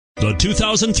The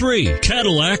 2003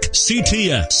 Cadillac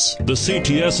CTS. The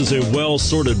CTS is a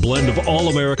well-sorted blend of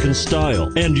all-American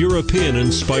style and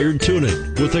European-inspired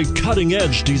tuning with a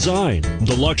cutting-edge design.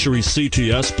 The luxury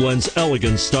CTS blends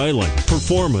elegant styling,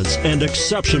 performance, and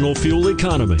exceptional fuel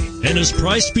economy and is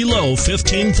priced below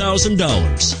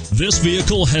 $15,000. This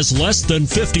vehicle has less than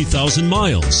 50,000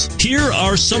 miles. Here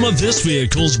are some of this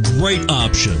vehicle's great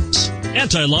options: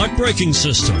 anti-lock braking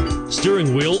system,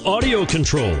 steering wheel audio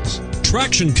controls,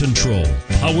 traction control,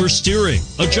 power steering,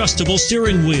 adjustable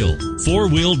steering wheel,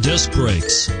 four-wheel disc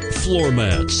brakes, floor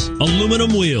mats,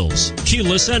 aluminum wheels,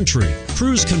 keyless entry,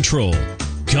 cruise control.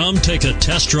 Come take a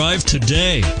test drive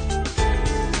today.